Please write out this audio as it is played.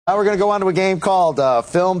Now we're going to go on to a game called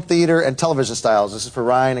Film, Theater, and Television Styles. This is for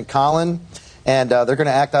Ryan and Colin, and they're going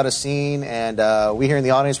to act out a scene, and we here in the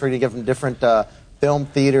audience, we're going to give them different film,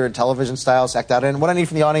 theater, and television styles to act out in. What I need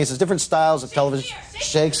from the audience is different styles of television.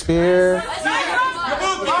 Shakespeare.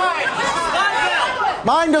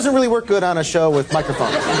 Mine doesn't really work good on a show with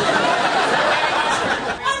microphones.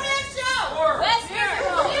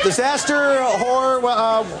 Disaster, horror,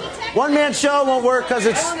 one-man show won't work because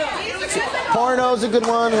it's... Porno's a good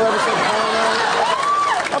one, whoever said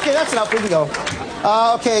porno. Okay, that's enough, we can go.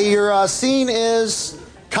 Okay, your scene is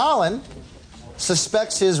Colin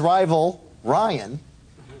suspects his rival, Ryan,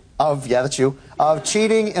 of, yeah, that's you, of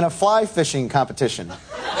cheating in a fly fishing competition.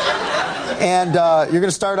 And you're going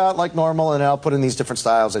to start out like normal, and I'll put in these different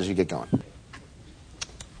styles as you get going.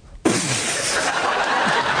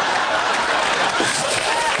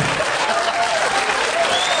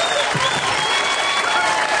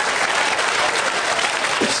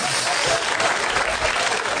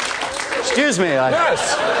 Excuse me,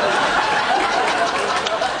 Yes!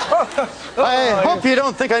 I hope you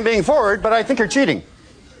don't think I'm being forward, but I think you're cheating.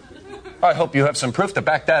 I hope you have some proof to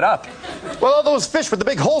back that up. Well, all those fish with the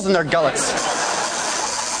big holes in their gullets.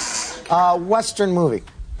 Western movie.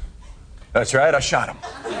 That's right, I shot them.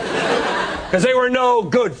 Because they were no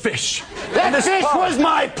good fish. That fish was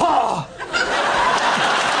my paw!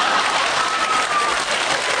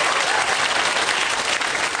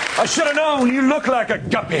 I should have known you look like a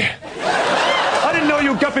guppy. I didn't know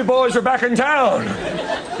you guppy boys were back in town.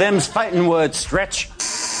 Them's fighting words, Stretch.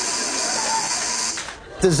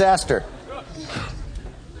 Disaster.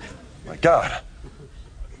 My God.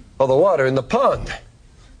 All the water in the pond.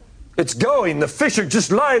 It's going. The fish are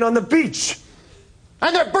just lying on the beach.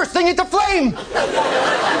 And they're bursting into flame!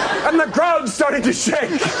 And the ground's starting to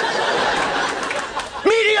shake.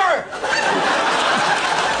 Meteor!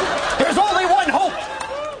 There's only one hope!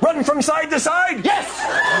 Run from side to side? Yes!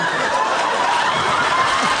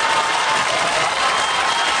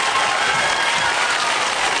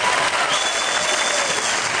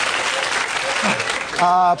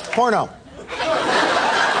 Porno.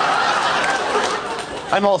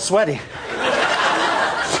 I'm all sweaty.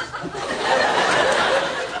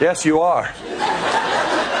 Yes, you are.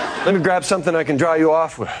 Let me grab something I can dry you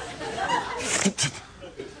off with.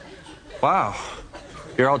 Wow.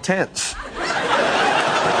 You're all tense.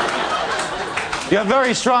 You have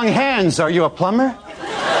very strong hands. Are you a plumber?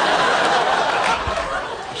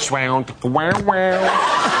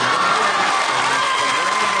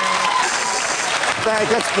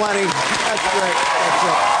 That's plenty. That's great. That's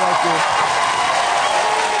it. Thank you.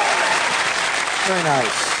 Very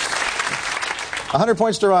nice. 100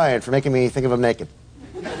 points to Ryan for making me think of him naked.